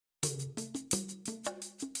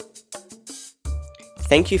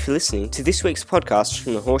Thank you for listening to this week's podcast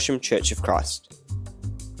from the Horsham Church of Christ.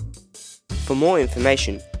 For more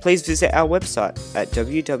information, please visit our website at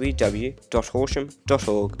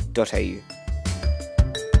www.horsham.org.au.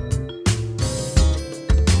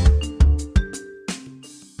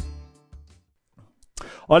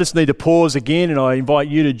 I just need to pause again, and I invite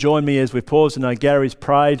you to join me as we pause. I know Gary's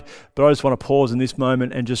prayed, but I just want to pause in this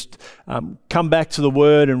moment and just come back to the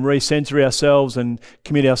Word and recenter ourselves and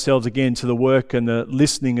commit ourselves again to the work and the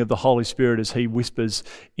listening of the Holy Spirit as He whispers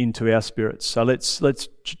into our spirits. So let's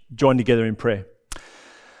join together in prayer.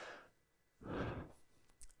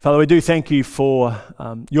 Father, we do thank you for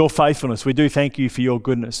your faithfulness. We do thank you for your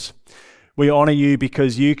goodness. We honour you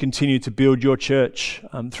because you continue to build your church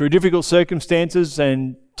through difficult circumstances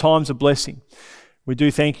and times of blessing. We do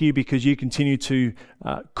thank you because you continue to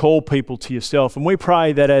call people to yourself. And we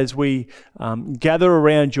pray that as we gather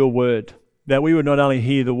around your word, that we would not only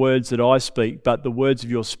hear the words that I speak, but the words of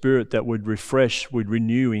your Spirit that would refresh, would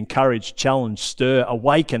renew, encourage, challenge, stir,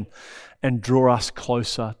 awaken, and draw us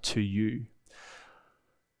closer to you.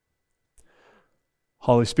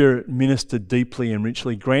 Holy Spirit, minister deeply and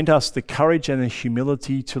richly. Grant us the courage and the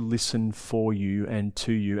humility to listen for you and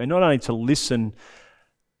to you. And not only to listen,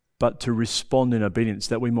 but to respond in obedience,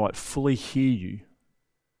 that we might fully hear you.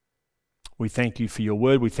 We thank you for your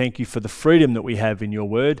word. We thank you for the freedom that we have in your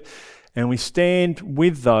word. And we stand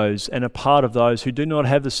with those and a part of those who do not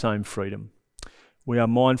have the same freedom. We are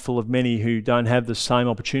mindful of many who don't have the same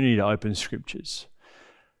opportunity to open scriptures.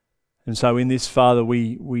 And so in this, Father,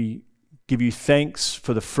 we give you thanks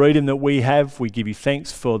for the freedom that we have. We give you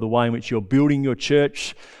thanks for the way in which you're building your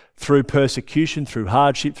church through persecution, through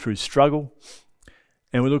hardship, through struggle.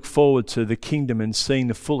 And we look forward to the kingdom and seeing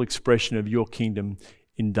the full expression of your kingdom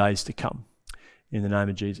in days to come. In the name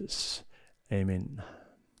of Jesus, amen.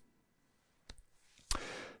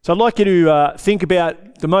 So I'd like you to think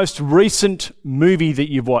about the most recent movie that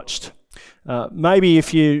you've watched. Maybe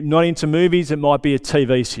if you're not into movies, it might be a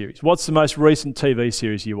TV series. What's the most recent TV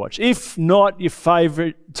series you watch? If not your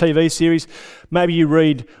favourite TV series, maybe you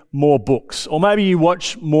read more books, or maybe you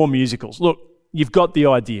watch more musicals. Look, you've got the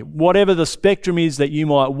idea. Whatever the spectrum is that you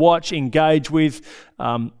might watch, engage with,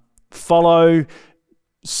 follow,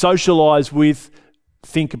 socialise with,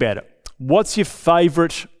 think about it. What's your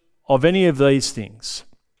favourite of any of these things?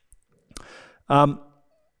 Now,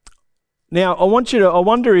 I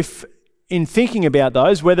wonder if, in thinking about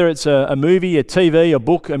those, whether it's a movie, a TV, a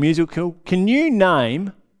book, a musical, can you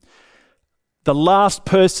name the last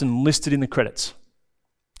person listed in the credits?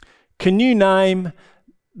 Can you name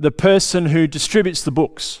the person who distributes the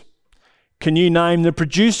books? Can you name the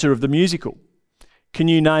producer of the musical? Can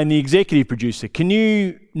you name the executive producer? Can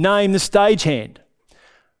you name the stagehand?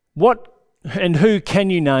 What and who can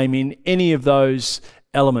you name in any of those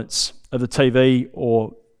elements of the TV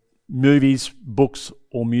or movies, books,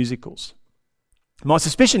 or musicals? My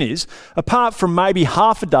suspicion is, apart from maybe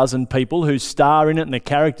half a dozen people who star in it and the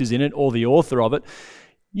characters in it or the author of it,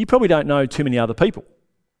 you probably don't know too many other people.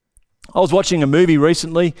 I was watching a movie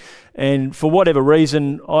recently, and for whatever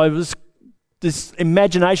reason, this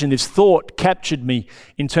imagination, this thought captured me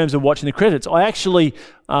in terms of watching the credits. I actually,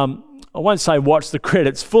 I won't say watch the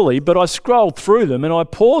credits fully, but I scrolled through them and I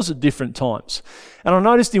paused at different times. And I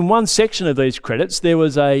noticed in one section of these credits, there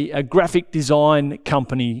was a graphic design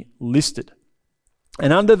company listed.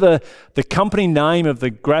 And under the company name of the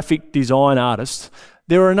graphic design artist,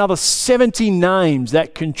 there were another 70 names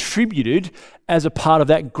that contributed as a part of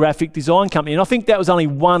that graphic design company. And I think that was only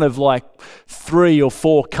one of like 3 or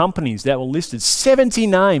 4 companies that were listed. 70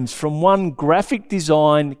 names from one graphic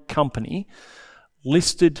design company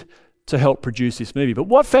listed to help produce this movie. But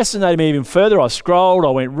what fascinated me even further, I scrolled,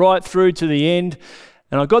 I went right through to the end,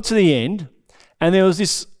 and I got to the end, and there was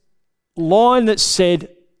this line that said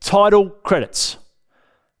title credits.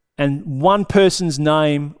 And one person's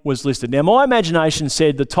name was listed. Now, my imagination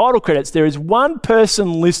said the title credits, there is one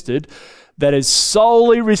person listed that is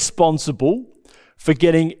solely responsible for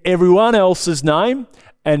getting everyone else's name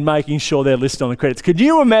and making sure they're listed on the credits. Could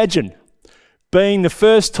you imagine being the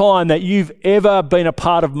first time that you've ever been a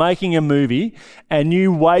part of making a movie and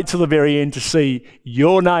you wait till the very end to see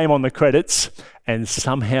your name on the credits and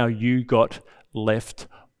somehow you got left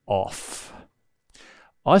off?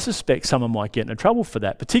 I suspect someone might get into trouble for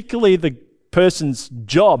that, particularly the person's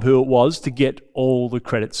job, who it was, to get all the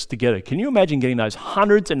credits together. Can you imagine getting those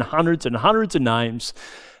hundreds and hundreds and hundreds of names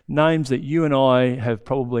that you and I have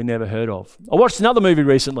probably never heard of? I watched another movie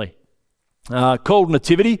recently called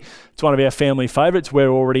Nativity. It's one of our family favourites.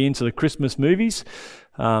 We're already into the Christmas movies.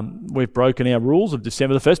 We've broken our rules of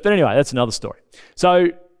December the 1st, but anyway, that's another story. So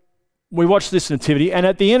we watched this Nativity, and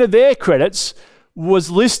at the end of their credits was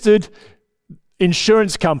listed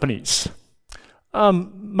insurance companies.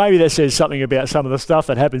 Maybe that says something about some of the stuff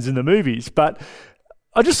that happens in the movies, but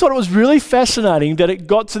I just thought it was really fascinating that it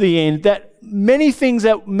got to the end that many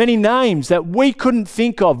names that we couldn't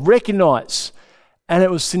think of, recognise, and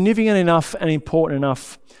it was significant enough and important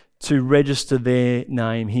enough to register their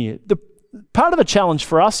name here. The part of the challenge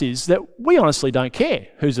for us is that we honestly don't care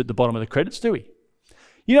who's at the bottom of the credits, do we?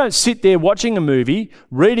 You don't sit there watching a movie,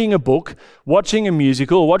 reading a book, watching a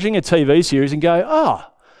musical, or watching a TV series and go,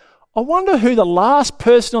 I wonder who the last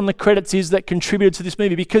person on the credits is that contributed to this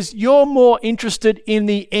movie, because you're more interested in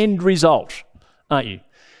the end result, aren't you?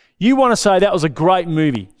 You want to say that was a great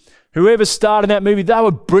movie. Whoever starred in that movie, they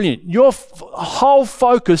were brilliant. Your whole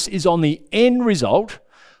focus is on the end result,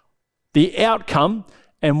 the outcome,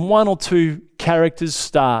 and one or two characters,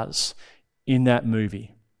 stars in that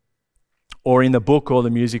movie or in the book or the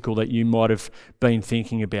musical that you might have been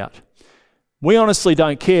thinking about. We honestly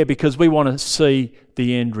don't care because we want to see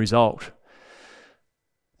the end result.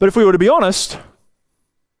 But if we were to be honest,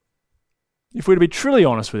 if we were to be truly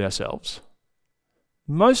honest with ourselves,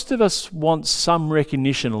 most of us want some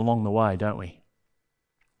recognition along the way, don't we?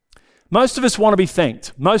 Most of us want to be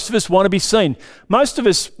thanked. Most of us want to be seen. Most of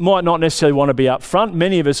us might not necessarily want to be up front.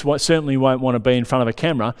 Many of us certainly won't want to be in front of a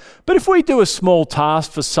camera. But if we do a small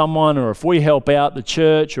task for someone, or if we help out the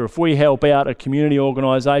church, or if we help out a community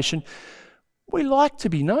organisation, we like to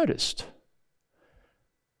be noticed.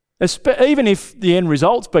 Even if the end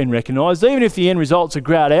result's been recognised, even if the end result's a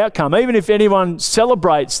great outcome, even if anyone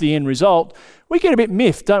celebrates the end result, we get a bit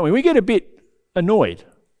miffed, don't we? We get a bit annoyed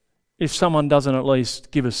if someone doesn't at least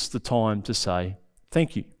give us the time to say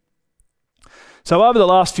thank you. So over the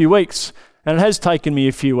last few weeks, and it has taken me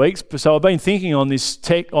a few weeks, so I've been thinking on this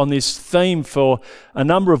theme for a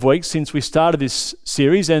number of weeks since we started this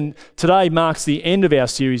series, and today marks the end of our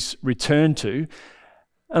series, Return To.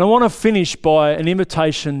 And I want to finish by an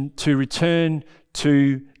invitation to return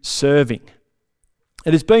to serving.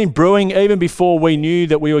 It has been brewing even before we knew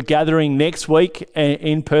that we were gathering next week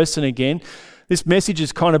in person again. This message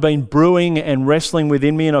has kind of been brewing and wrestling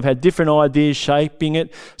within me, and I've had different ideas shaping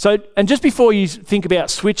it. So, and just before you think about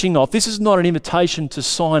switching off, this is not an invitation to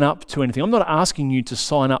sign up to anything. I'm not asking you to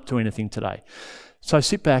sign up to anything today. So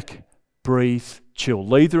sit back, breathe, chill.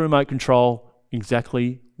 Leave the remote control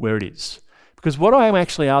exactly where it is. Because what I am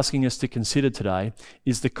actually asking us to consider today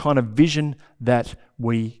is the kind of vision that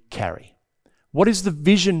we carry. What is the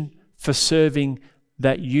vision for serving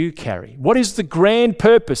that you carry? What is the grand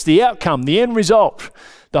purpose, the outcome, the end result,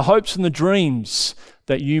 the hopes and the dreams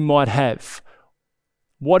that you might have?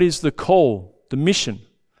 What is the call, the mission,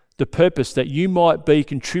 the purpose that you might be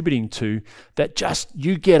contributing to that just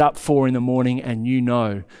you get up for in the morning and you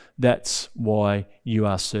know that's why you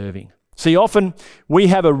are serving? See, often we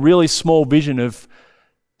have a really small vision of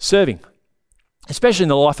serving, especially in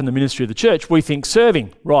the life and the ministry of the church. We think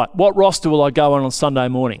serving, right, what roster will I go on Sunday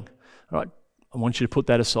morning? All right, I want you to put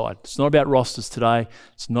that aside. It's not about rosters today.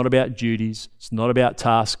 It's not about duties. It's not about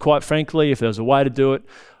tasks. Quite frankly, if there was a way to do it,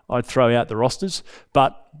 I'd throw out the rosters.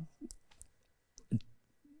 But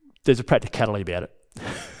there's a practicality about it.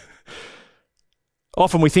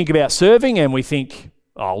 Often we think about serving and we think,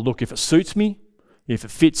 oh, look, if it suits me, if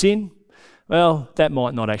it fits in, well, that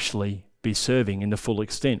might not actually be serving in the full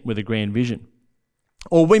extent with a grand vision.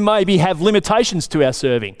 Or we maybe have limitations to our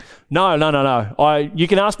serving. No. You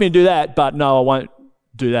can ask me to do that, but no, I won't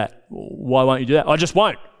do that. Why won't you do that? I just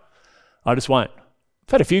won't. I've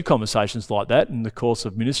had a few conversations like that in the course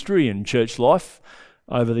of ministry and church life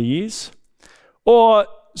over the years. Or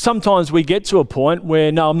sometimes we get to a point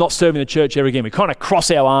where, no, I'm not serving the church ever again. We kind of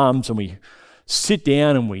cross our arms and we sit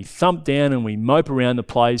down and we thump down and we mope around the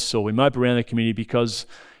place, or we mope around the community because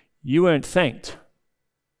you weren't thanked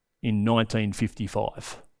in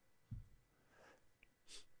 1955.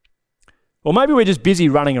 Or maybe we're just busy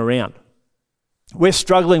running around. We're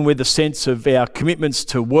struggling with the sense of our commitments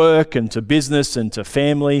to work and to business and to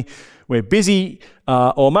family. We're busy,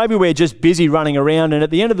 or maybe we're just busy running around, and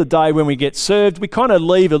at the end of the day when we get served, we kind of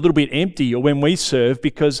leave a little bit empty, or when we serve,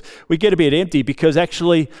 because we get a bit empty because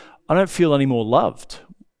actually I don't feel any more loved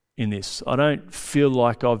in this. I don't feel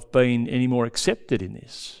like I've been any more accepted in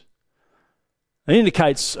this. It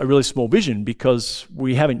indicates a really small vision because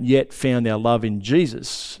we haven't yet found our love in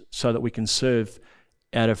Jesus so that we can serve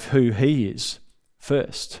out of who He is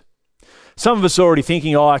first. Some of us are already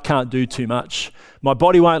thinking, I can't do too much. My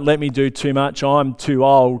body won't let me do too much. I'm too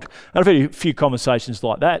old. And I've had a few conversations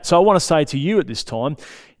like that. So I want to say to you at this time,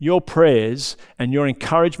 your prayers and your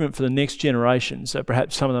encouragement for the next generations are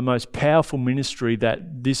perhaps some of the most powerful ministry that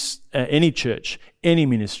any church, any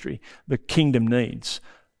ministry, the kingdom needs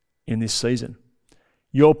in this season.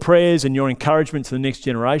 Your prayers and your encouragement to the next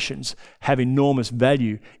generations have enormous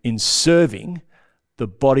value in serving the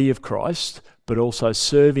body of Christ, but also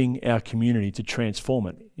serving our community to transform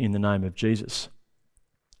it in the name of Jesus.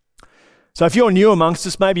 So if you're new amongst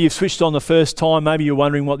us, maybe you've switched on the first time, maybe you're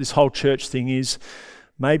wondering what this whole church thing is,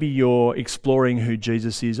 maybe you're exploring who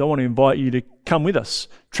Jesus is, I want to invite you to come with us,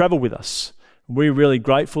 travel with us. We're really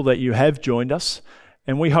grateful that you have joined us,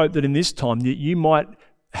 and we hope that in this time that you might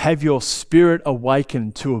have your spirit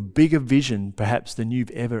awakened to a bigger vision perhaps than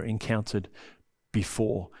you've ever encountered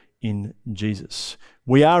before in Jesus.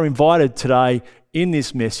 We are invited today in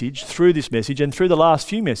this message, through this message and through the last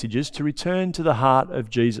few messages, to return to the heart of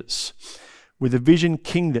Jesus with a vision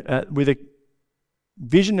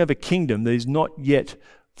of a kingdom that is not yet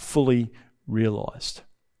fully realised.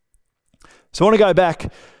 So I want to go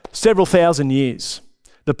back several thousand years.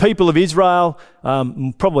 The people of Israel,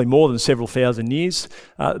 probably more than several thousand years,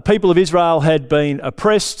 the people of Israel had been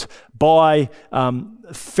oppressed by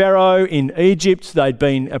Pharaoh in Egypt. They'd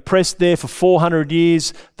been oppressed there for 400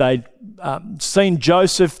 years. They'd seen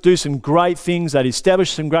Joseph do some great things. They'd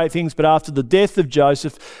established some great things. But after the death of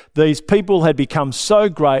Joseph, these people had become so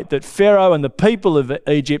great that Pharaoh and the people of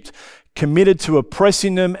Egypt committed to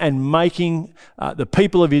oppressing them and making the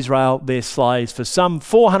people of Israel their slaves for some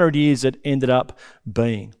 400 years it ended up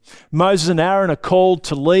being. Moses and Aaron are called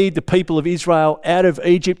to lead the people of Israel out of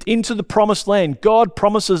Egypt into the promised land. God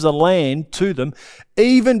promises a land to them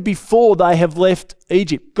even before they have left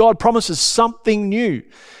Egypt. God promises something new.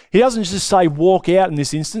 He doesn't just say walk out in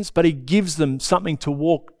this instance, but he gives them something to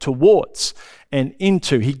walk towards and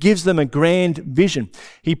into. He gives them a grand vision.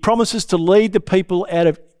 He promises to lead the people out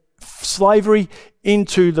of slavery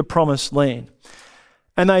into the promised land.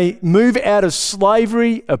 And they move out of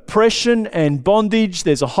slavery, oppression and bondage.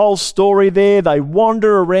 There's a whole story there. They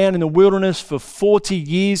wander around in the wilderness for 40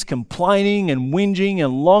 years complaining and whinging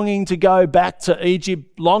and longing to go back to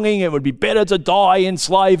Egypt, longing it would be better to die in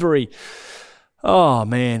slavery. Oh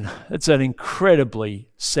man, it's an incredibly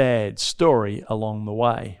sad story along the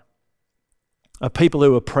way. A people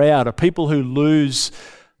who are proud, a people who lose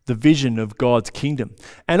the vision of God's kingdom.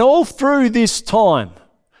 And all through this time,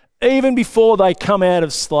 even before they come out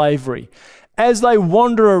of slavery, as they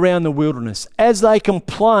wander around the wilderness, as they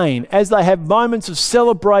complain, as they have moments of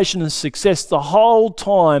celebration and success, the whole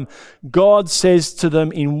time God says to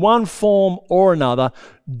them in one form or another,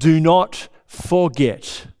 do not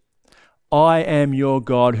forget, I am your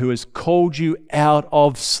God who has called you out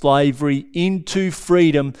of slavery into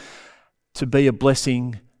freedom to be a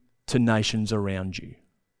blessing to nations around you.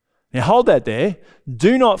 Now hold that there.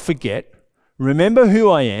 Do not forget. Remember who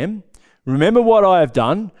I am. Remember what I have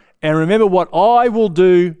done. And remember what I will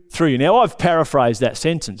do through you. Now I've paraphrased that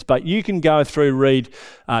sentence, but you can go through, read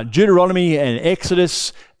Deuteronomy and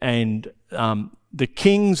Exodus and the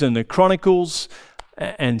Kings and the Chronicles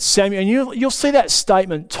and Samuel. And you'll see that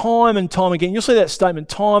statement time and time again. You'll see that statement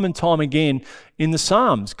time and time again in the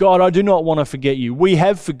Psalms. God, I do not want to forget you. We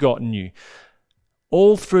have forgotten you.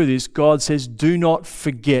 All through this, God says, do not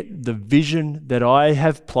forget the vision that I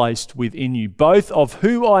have placed within you, both of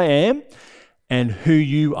who I am and who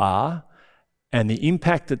you are, and the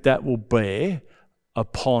impact that that will bear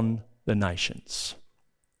upon the nations.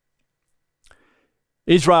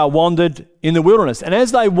 Israel wandered in the wilderness. And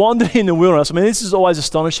as they wandered in the wilderness, I mean, this is always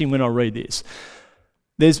astonishing when I read this.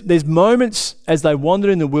 There's moments as they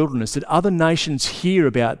wandered in the wilderness that other nations hear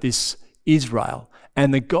about this Israel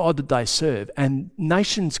and the God that they serve. And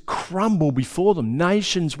nations crumble before them.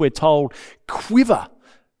 Nations, we're told, quiver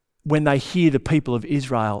when they hear the people of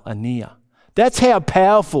Israel are near. That's how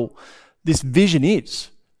powerful this vision is,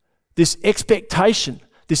 this expectation,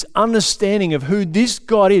 this understanding of who this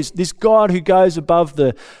God is, this God who goes above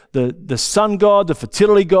the sun god, the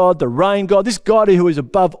fertility god, the rain god, this God who is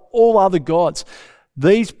above all other gods.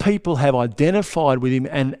 These people have identified with him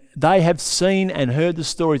and they have seen and heard the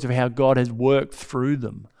stories of how God has worked through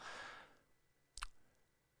them.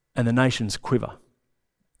 And the nations quiver.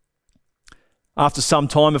 After some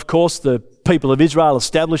time, of course, the people of Israel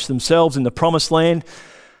established themselves in the promised land.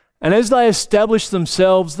 And as they establish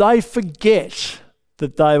themselves, they forget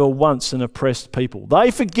that they were once an oppressed people.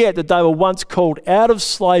 They forget that they were once called out of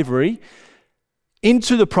slavery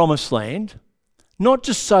into the promised land, not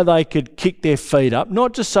just so they could kick their feet up,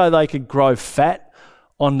 not just so they could grow fat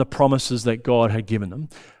on the promises that God had given them,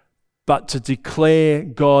 but to declare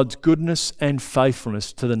God's goodness and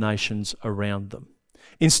faithfulness to the nations around them.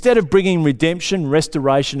 Instead of bringing redemption,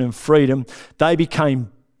 restoration and freedom, they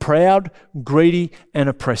became proud, greedy and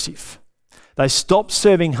oppressive. They stopped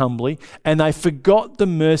serving humbly and they forgot the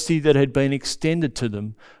mercy that had been extended to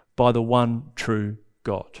them by the one true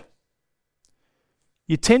God.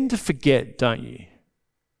 you tend to forget, don't you?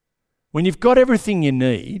 When you've got everything you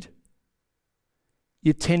need,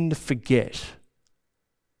 you tend to forget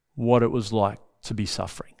what it was like to be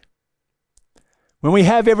suffering. When we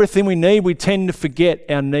have everything we need, we tend to forget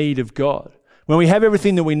our need of God. When we have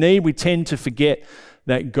everything that we need, we tend to forget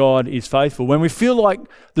that God is faithful. When we feel like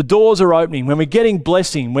the doors are opening, when we're getting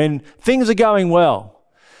blessing, when things are going well,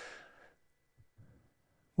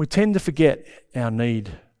 we tend to forget our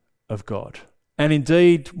need of God. And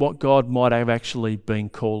indeed, what God might have actually been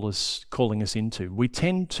calling us into. We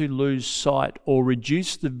tend to lose sight or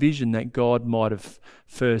reduce the vision that God might have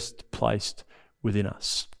first placed within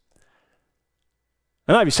us.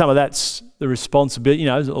 And maybe some of that's the responsibility,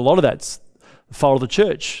 a lot of that's the fault of the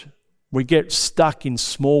church. We get stuck in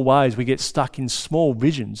small ways. We get stuck in small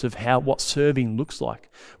visions of what serving looks like,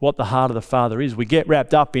 what the heart of the Father is. We get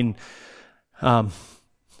wrapped up in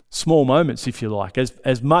small moments, if you like.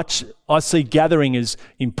 As much I see gathering as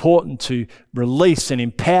important to release and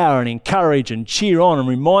empower and encourage and cheer on and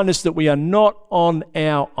remind us that we are not on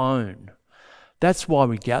our own. That's why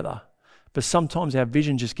we gather. But sometimes our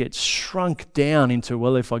vision just gets shrunk down into,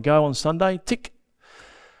 well, if I go on Sunday, tick.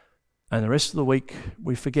 And the rest of the week,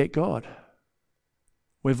 we forget God.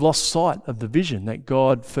 We've lost sight of the vision that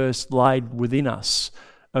God first laid within us,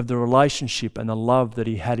 of the relationship and the love that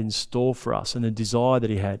he had in store for us and the desire that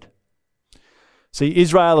he had. See,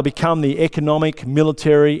 Israel had become the economic,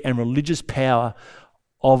 military and religious power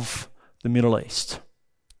of the Middle East.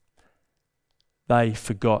 They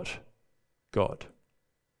forgot God.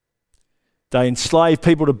 They enslaved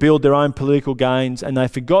people to build their own political gains, and they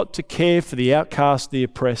forgot to care for the outcast, the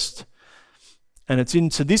oppressed. And it's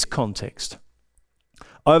into this context.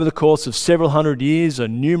 Over the course of several hundred years,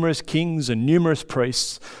 and numerous kings and numerous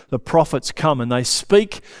priests, the prophets come and they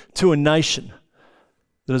speak to a nation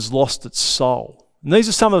that has lost its soul. And these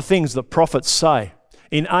are some of the things that prophets say.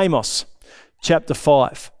 In Amos chapter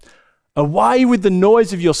 5, "Away with the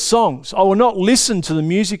noise of your songs. I will not listen to the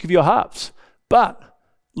music of your harps, but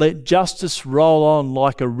let justice roll on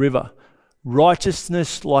like a river,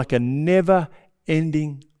 righteousness like a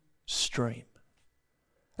never-ending stream."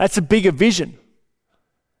 That's a bigger vision.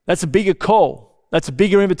 That's a bigger call. That's a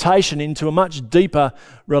bigger invitation into a much deeper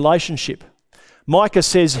relationship. Micah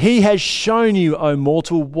says, "He has shown you, O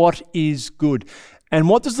mortal, what is good." And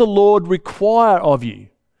what does the Lord require of you?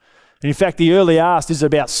 And in fact, the early asked, is it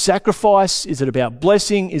about sacrifice? Is it about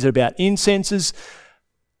blessing? Is it about incenses?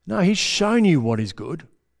 No, he's shown you what is good.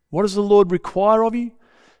 What does the Lord require of you?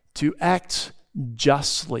 To act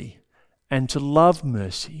justly and to love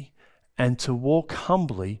mercy and to walk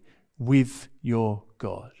humbly with your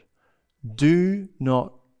God. Do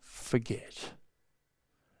not forget.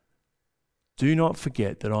 Do not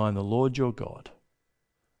forget that I am the Lord your God.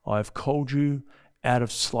 I have called you out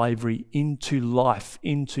of slavery into life,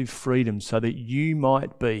 into freedom, so that you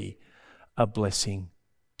might be a blessing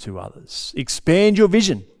to others. Expand your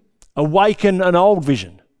vision. Awaken an old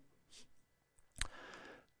vision.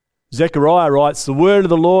 Zechariah writes, "The word of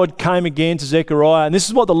the Lord came again to Zechariah, and this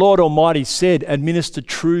is what the Lord Almighty said: administer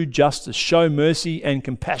true justice, show mercy and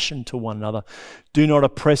compassion to one another. Do not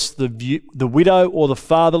oppress the widow or the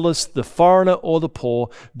fatherless, the foreigner or the poor.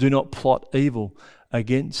 Do not plot evil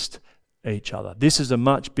against each other." This is a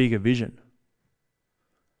much bigger vision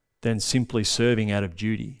than simply serving out of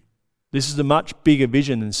duty. This is a much bigger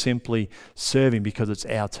vision than simply serving because it's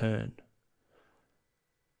our turn.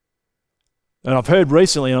 And I've heard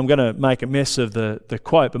recently, and I'm going to make a mess of the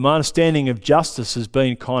quote, but my understanding of justice has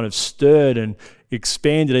been kind of stirred and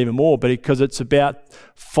expanded even more, but because it's about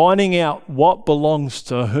finding out what belongs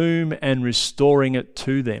to whom and restoring it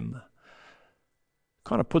to them.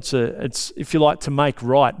 Kind of it's, if you like, to make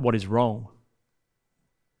right what is wrong,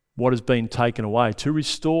 what has been taken away, to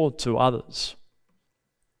restore to others.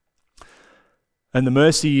 And the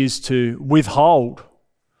mercy is to withhold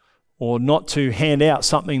or not to hand out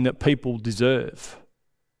something that people deserve.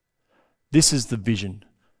 This is the vision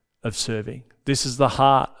of serving. This is the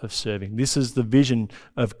heart of serving. This is the vision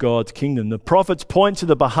of God's kingdom. The prophets point to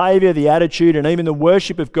the behaviour, the attitude, and even the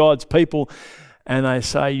worship of God's people, and they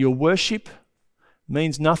say, your worship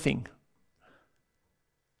means nothing.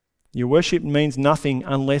 Your worship means nothing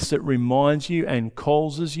unless it reminds you and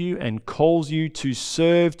calls you to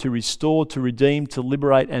serve, to restore, to redeem, to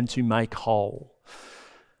liberate, and to make whole.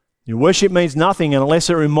 Your worship means nothing unless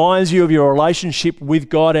it reminds you of your relationship with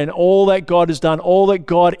God and all that God has done, all that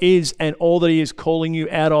God is, and all that He is calling you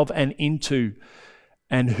out of and into,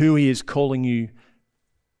 and who He is calling you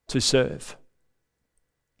to serve.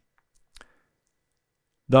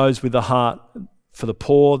 Those with the heart for the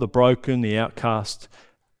poor, the broken, the outcast,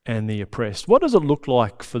 and the oppressed. What does it look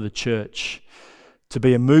like for the church to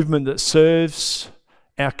be a movement that serves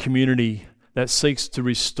our community, that seeks to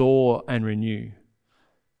restore and renew,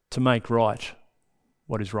 to make right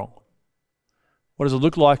what is wrong. What does it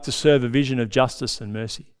look like to serve a vision of justice and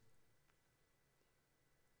mercy?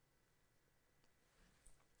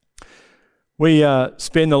 We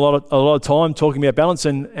spend a lot of time talking about balance,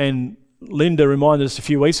 and Linda reminded us a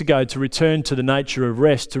few weeks ago to return to the nature of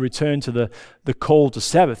rest, to return to the call to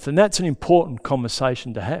Sabbath. And that's an important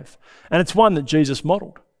conversation to have. And it's one that Jesus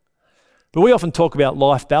modelled. But we often talk about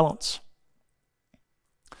life balance.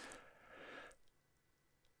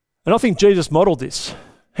 And I think Jesus modelled this.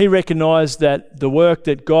 He recognised that the work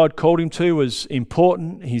that God called him to was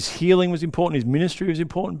important, his healing was important, his ministry was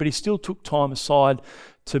important, but he still took time aside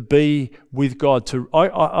to be with God,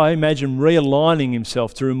 I imagine realigning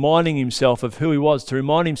himself, to reminding himself of who he was, to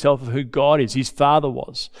remind himself of who God is, his Father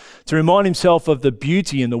was, to remind himself of the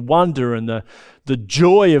beauty and the wonder and the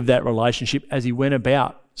joy of that relationship as he went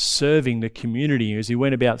about serving the community, as he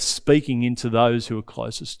went about speaking into those who were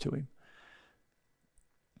closest to him.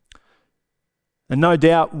 And no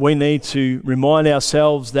doubt we need to remind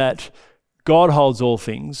ourselves that God holds all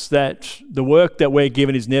things, that the work that we're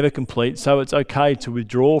given is never complete, so it's okay to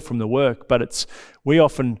withdraw from the work, but we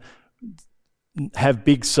often have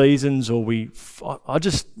big seasons, or I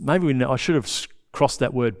should have crossed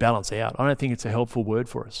that word balance out. I don't think it's a helpful word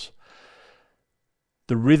for us.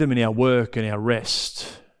 The rhythm in our work and our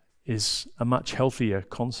rest is a much healthier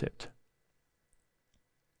concept.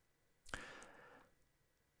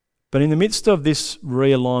 But in the midst of this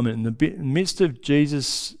realignment, in the midst of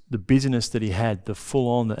Jesus, the busyness that he had, the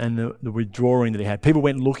full-on and the withdrawing that he had, people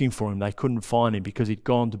went looking for him. They couldn't find him because he'd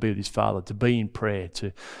gone to be with his Father, to be in prayer,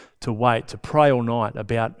 to wait, to pray all night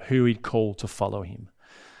about who he'd called to follow him.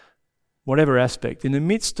 Whatever aspect, in the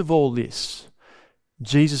midst of all this,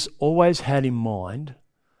 Jesus always had in mind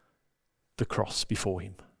the cross before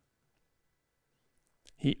him.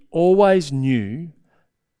 He always knew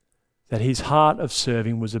that his heart of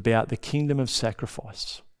serving was about the kingdom of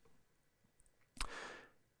sacrifice.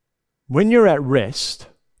 When you're at rest,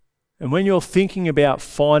 and when you're thinking about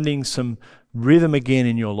finding some rhythm again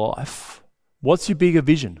in your life, what's your bigger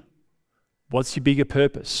vision? What's your bigger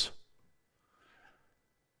purpose?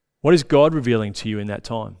 What is God revealing to you in that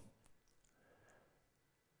time?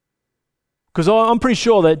 Because I'm pretty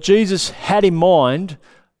sure that Jesus had in mind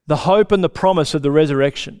the hope and the promise of the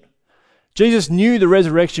resurrection. Jesus knew the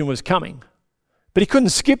resurrection was coming, but he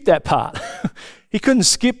couldn't skip that part. He couldn't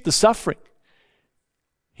skip the suffering.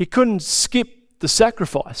 He couldn't skip the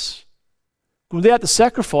sacrifice. Without the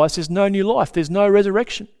sacrifice, there's no new life. There's no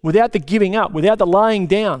resurrection. Without the giving up, without the laying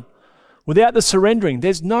down, without the surrendering,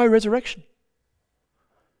 there's no resurrection.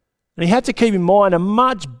 And he had to keep in mind a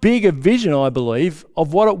much bigger vision, I believe,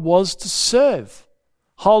 of what it was to serve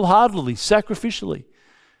wholeheartedly, sacrificially.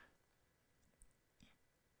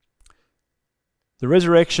 The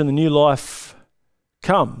resurrection, the new life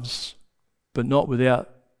comes, but not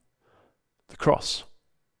without the cross.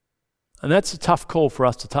 And that's a tough call for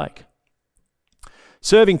us to take.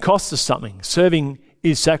 Serving costs us something. Serving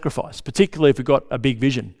is sacrifice, particularly if we've got a big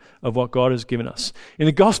vision of what God has given us. In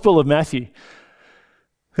the Gospel of Matthew,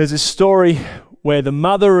 there's a story where the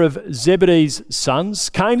mother of Zebedee's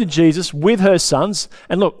sons came to Jesus with her sons.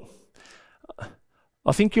 And look,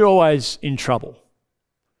 I think you're always in trouble.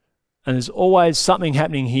 And there's always something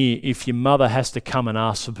happening here if your mother has to come and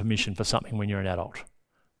ask for permission for something when you're an adult.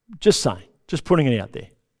 Just saying, just putting it out there.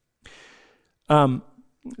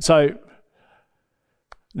 So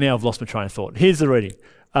now I've lost my train of thought. Here's the reading.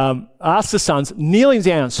 Ask the sons, kneeling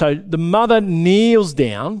down. So the mother kneels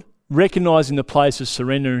down, recognising the place of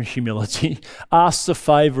surrender and humility, asks the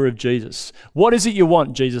favour of Jesus. What is it you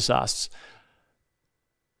want? Jesus asks.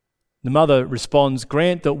 The mother responds,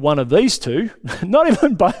 grant that one of these two, not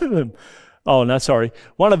even both of them,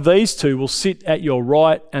 one of these two will sit at your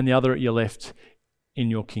right and the other at your left in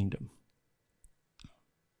your kingdom.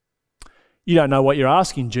 You don't know what you're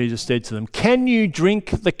asking, Jesus said to them. Can you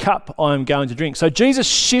drink the cup I am going to drink? So Jesus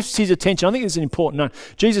shifts his attention. I think this is an important note.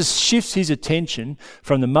 Jesus shifts his attention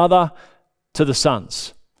from the mother to the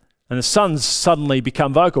sons. And the sons suddenly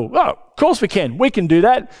become vocal. Oh, of course we can do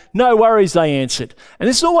that. No worries, they answered. And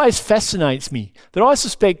this always fascinates me, that I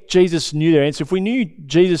suspect Jesus knew their answer. If we knew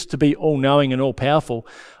Jesus to be all-knowing and all-powerful,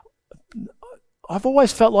 I've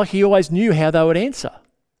always felt like he always knew how they would answer.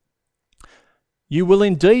 You will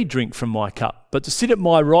indeed drink from my cup, but to sit at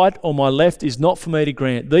my right or my left is not for me to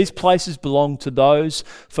grant. These places belong to those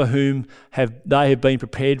for whom they have been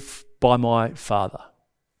prepared by my Father.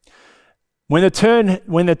 When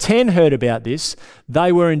the 10 heard about this,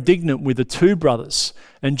 they were indignant with the two brothers.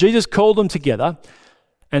 And Jesus called them together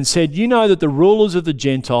and said, you know that the rulers of the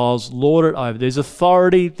Gentiles lord it over. There's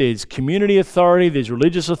authority, there's community authority, there's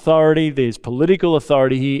religious authority, there's political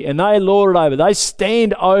authority here, and they lord it over. They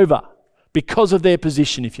stand over because of their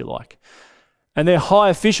position, if you like. And their high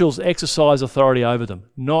officials exercise authority over them.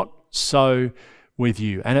 Not so with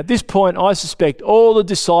you. And at this point, I suspect all the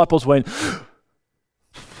disciples went,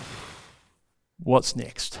 what's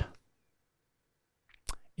next?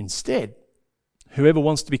 Instead, whoever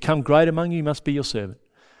wants to become great among you must be your servant,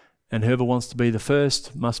 and whoever wants to be the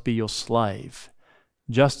first must be your slave,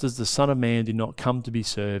 just as the Son of Man did not come to be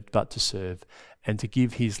served, but to serve, and to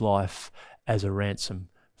give his life as a ransom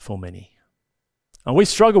for many. And we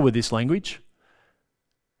struggle with this language.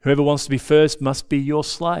 Whoever wants to be first must be your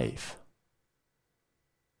slave.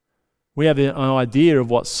 We have an idea of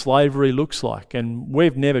what slavery looks like, and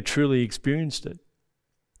we've never truly experienced it.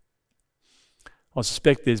 I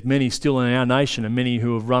suspect there's many still in our nation and many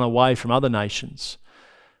who have run away from other nations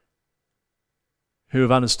who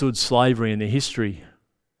have understood slavery and their history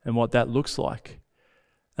and what that looks like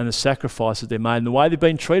and the sacrifices they made and the way they've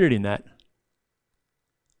been treated in that.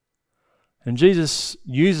 And Jesus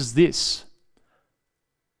uses this,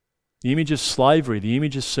 the image of slavery, the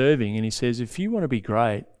image of serving, and he says, if you want to be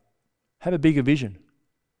great, have a bigger vision.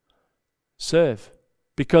 Serve.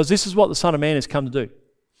 Because this is what the Son of Man has come to do.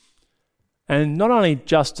 And not only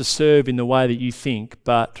just to serve in the way that you think,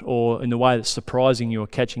 or in the way that's surprising you or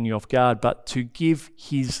catching you off guard, but to give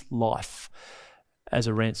his life as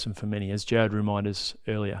a ransom for many, as Jared reminded us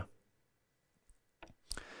earlier.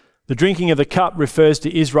 The drinking of the cup refers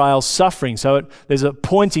to Israel's suffering, so there's a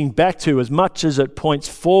pointing back to, as much as it points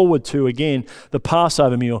forward to, again, the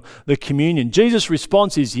Passover meal, the communion. Jesus'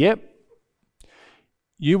 response is, yep,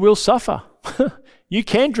 you will suffer. You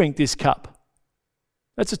can drink this cup.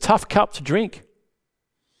 That's a tough cup to drink.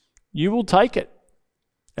 You will take it,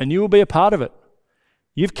 and you will be a part of it.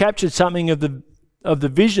 You've captured something of the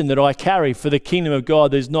vision that I carry for the kingdom of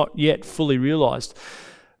God that is not yet fully realised.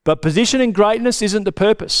 But position and greatness isn't the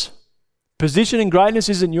purpose. Position and greatness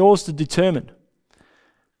isn't yours to determine.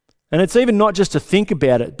 And it's even not just to think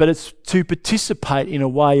about it, but it's to participate in a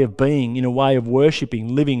way of being, in a way of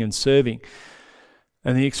worshipping, living and serving.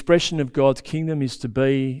 And the expression of God's kingdom is to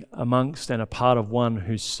be amongst and a part of one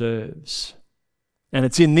who serves. And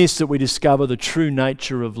it's in this that we discover the true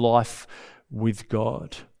nature of life with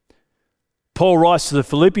God. Paul writes to the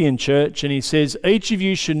Philippian church and he says, each of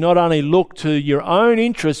you should not only look to your own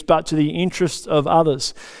interests, but to the interests of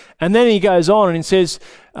others. And then he goes on and he says,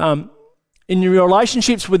 in your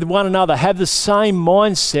relationships with one another, have the same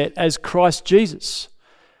mindset as Christ Jesus,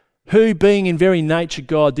 who, being in very nature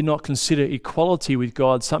God, did not consider equality with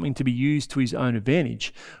God something to be used to his own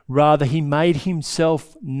advantage. Rather, he made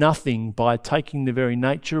himself nothing by taking the very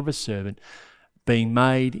nature of a servant, being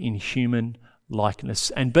made in human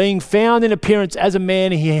likeness. And being found in appearance as a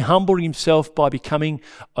man, he humbled himself by becoming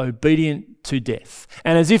obedient to death.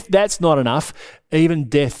 And as if that's not enough, even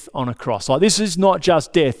death on a cross. Like, this is not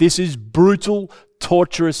just death, this is brutal,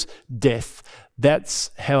 torturous death.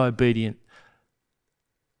 That's how obedient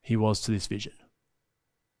he was to this vision.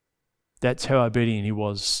 That's how obedient he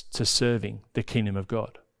was to serving the kingdom of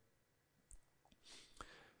God.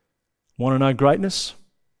 Want to know greatness?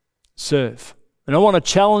 Serve. And I want to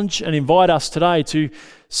challenge and invite us today to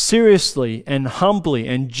seriously and humbly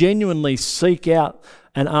and genuinely seek out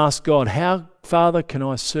and ask God, how, Father, can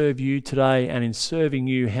I serve you today? And in serving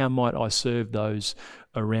you, how might I serve those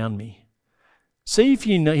around me? See if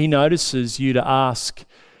he notices you to ask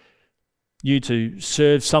you to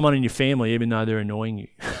serve someone in your family even though they're annoying you.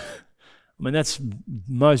 I mean, that's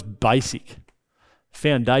most basic,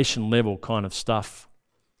 foundation level kind of stuff.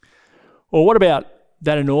 Or what about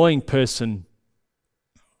that annoying person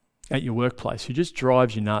at your workplace who just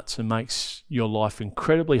drives you nuts and makes your life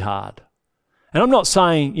incredibly hard? And I'm not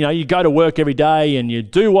saying, you go to work every day and you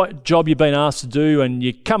do what job you've been asked to do and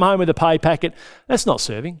you come home with a pay packet. That's not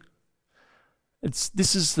serving.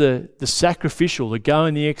 This is the sacrificial, the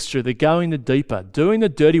going the extra, the going the deeper, doing the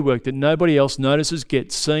dirty work that nobody else notices,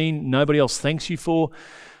 gets seen, nobody else thanks you for.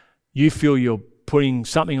 You feel you're putting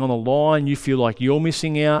something on the line, you feel like you're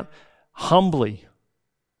missing out. Humbly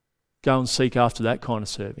go and seek after that kind of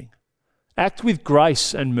serving. Act with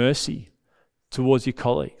grace and mercy towards your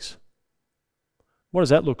colleagues. What does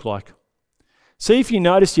that look like? See if you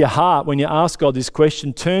notice your heart when you ask God this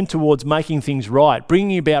question, turn towards making things right,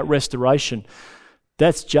 bringing about restoration.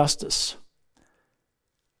 That's justice.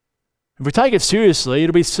 If we take it seriously,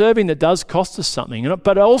 it'll be serving that does cost us something.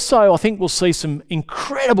 But also, I think we'll see some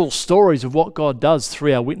incredible stories of what God does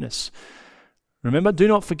through our witness. Remember, do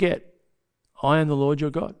not forget, I am the Lord your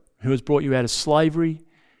God, who has brought you out of slavery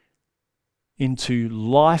into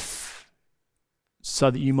life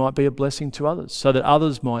so that you might be a blessing to others, so that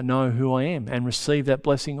others might know who I am and receive that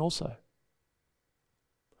blessing also.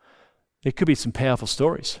 There could be some powerful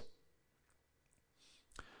stories.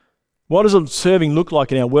 What does serving look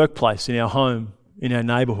like in our workplace, in our home, in our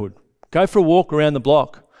neighbourhood? Go for a walk around the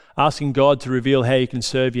block, asking God to reveal how you can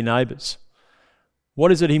serve your neighbours.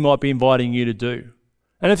 What is it He might be inviting you to do?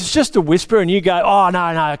 And if it's just a whisper and you go, oh,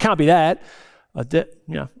 no, it can't be that, I dare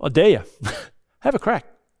you. Have a crack.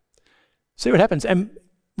 See what happens and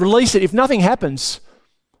release it. If nothing happens,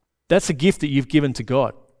 that's a gift that you've given to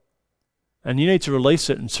God. And you need to release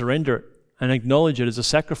it and surrender it and acknowledge it as a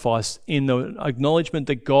sacrifice in the acknowledgement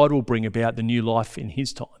that God will bring about the new life in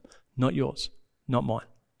His time, not yours, not mine.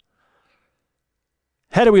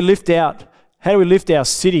 How do we lift our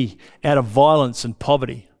city out of violence and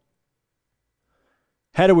poverty?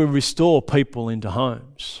 How do we restore people into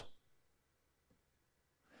homes?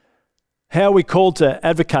 How are we called to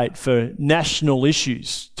advocate for national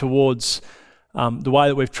issues towards the way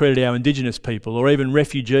that we've treated our Indigenous people or even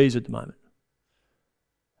refugees at the moment?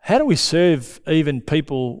 How do we serve even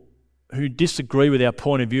people who disagree with our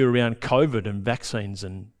point of view around COVID and vaccines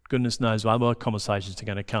and goodness knows what other conversations are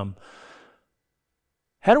going to come?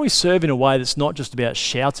 How do we serve in a way that's not just about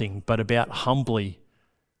shouting, but about humbly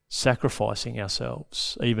sacrificing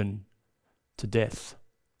ourselves, even to death?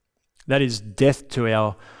 That is death to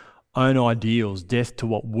our own ideals, death to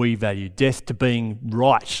what we value, death to being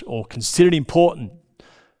right or considered important,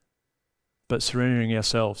 but surrendering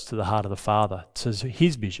ourselves to the heart of the Father, to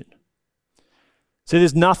His vision. See,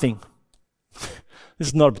 there's nothing. This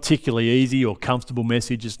is not a particularly easy or comfortable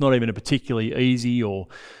message. It's not even a particularly easy or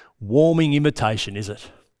warming invitation, is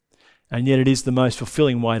it? And yet it is the most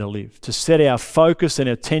fulfilling way to live, to set our focus and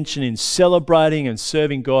attention in celebrating and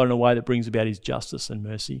serving God in a way that brings about His justice and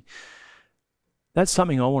mercy. That's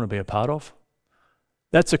something I want to be a part of.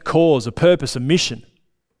 That's a cause, a purpose, a mission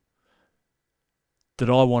that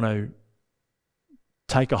I want to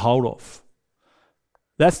take a hold of.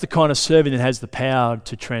 That's the kind of serving that has the power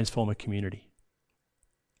to transform a community.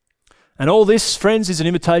 And all this, friends, is an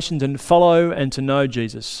invitation to follow and to know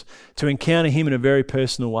Jesus, to encounter Him in a very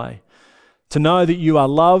personal way, to know that you are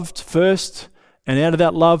loved first, and out of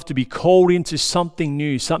that love to be called into something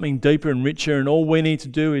new, something deeper and richer, and all we need to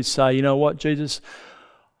do is say, you know what, Jesus,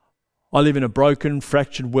 I live in a broken,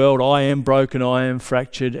 fractured world. I am broken, I am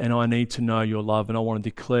fractured, and I need to know your love, and I want to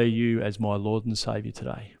declare you as my Lord and Saviour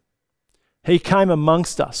today. He came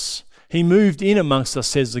amongst us. He moved in amongst us,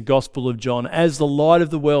 says the Gospel of John, as the light of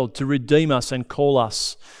the world to redeem us and call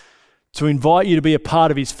us, to invite you to be a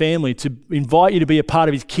part of His family, to invite you to be a part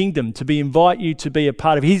of His kingdom, to invite you to be a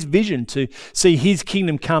part of His vision, to see His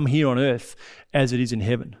kingdom come here on earth as it is in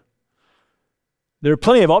heaven. There are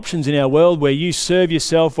plenty of options in our world where you serve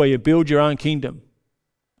yourself, where you build your own kingdom.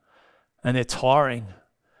 And they're tiring,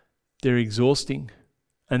 they're exhausting,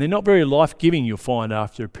 and they're not very life-giving, you'll find,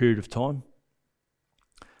 after a period of time.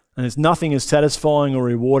 And there's nothing as satisfying or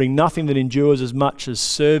rewarding, nothing that endures as much as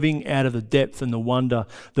serving out of the depth and the wonder,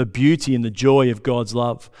 the beauty and the joy of God's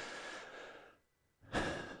love.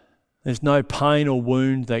 There's no pain or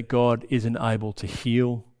wound that God isn't able to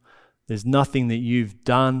heal. There's nothing that you've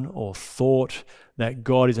done or thought that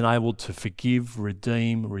God isn't able to forgive,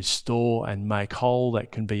 redeem, restore, and make whole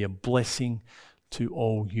that can be a blessing to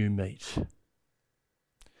all you meet.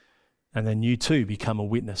 And then you too become a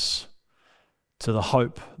witness to the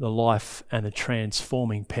hope, the life, and the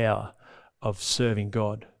transforming power of serving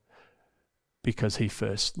God because He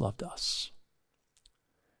first loved us.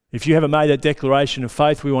 If you haven't made that declaration of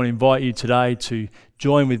faith, we want to invite you today to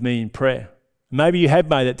join with me in prayer. Maybe you have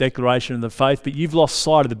made that declaration of the faith, but you've lost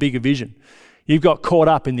sight of the bigger vision. You've got caught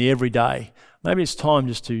up in the everyday. Maybe it's time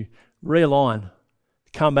just to realign,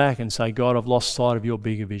 come back and say, God, I've lost sight of your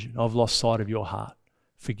bigger vision. I've lost sight of your heart.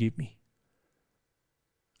 Forgive me.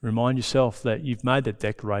 Remind yourself that you've made that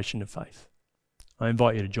declaration of faith. I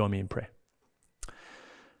invite you to join me in prayer.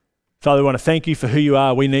 Father, we want to thank you for who you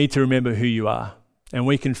are. We need to remember who you are. And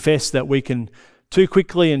we confess that we can too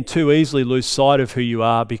quickly and too easily lose sight of who you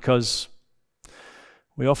are because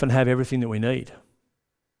we often have everything that we need.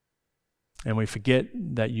 And we forget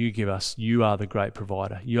that you give us. You are the great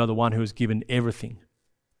provider. You are the one who has given everything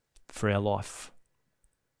for our life.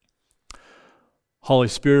 Holy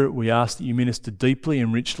Spirit, we ask that you minister deeply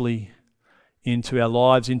and richly into our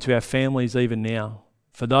lives, into our families even now.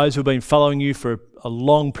 For those who have been following you for a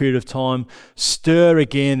long period of time, stir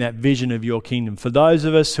again that vision of your kingdom. For those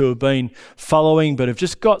of us who have been following but have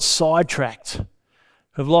just got sidetracked,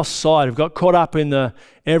 have lost sight, have got caught up in the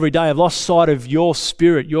everyday, have lost sight of your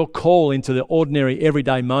spirit, your call into the ordinary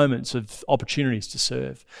everyday moments of opportunities to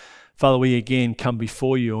serve. Father, we again come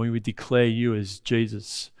before you and we would declare you as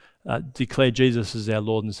Jesus. Declare Jesus as our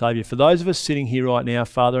Lord and Saviour. For those of us sitting here right now,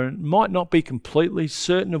 Father, and might not be completely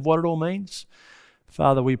certain of what it all means,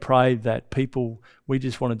 Father, we pray that we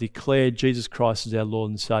just want to declare Jesus Christ as our Lord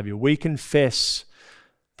and Saviour. We confess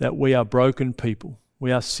that we are broken people,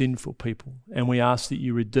 we are sinful people, and we ask that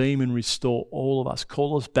you redeem and restore all of us.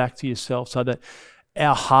 Call us back to yourself so that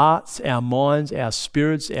our hearts, our minds, our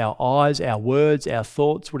spirits, our eyes, our words, our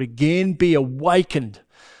thoughts would again be awakened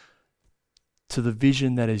to the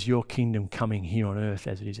vision that is your kingdom coming here on earth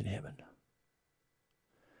as it is in heaven.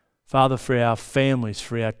 Father, for our families,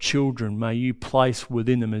 for our children, may you place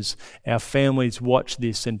within them as our families watch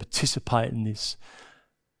this and participate in this,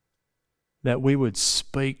 that we would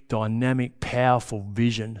speak dynamic, powerful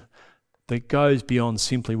vision that goes beyond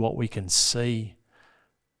simply what we can see,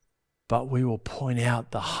 but we will point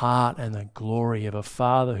out the heart and the glory of a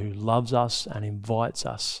Father who loves us and invites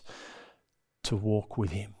us to walk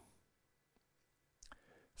with him.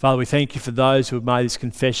 Father, we thank you for those who have made this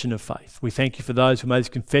confession of faith. We thank you for those who made this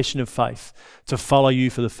confession of faith to follow you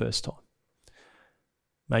for the first time.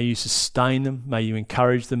 May you sustain them, may you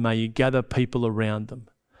encourage them, may you gather people around them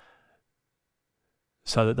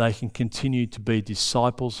so that they can continue to be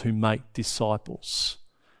disciples who make disciples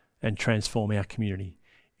and transform our community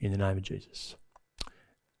in the name of Jesus.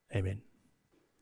 Amen.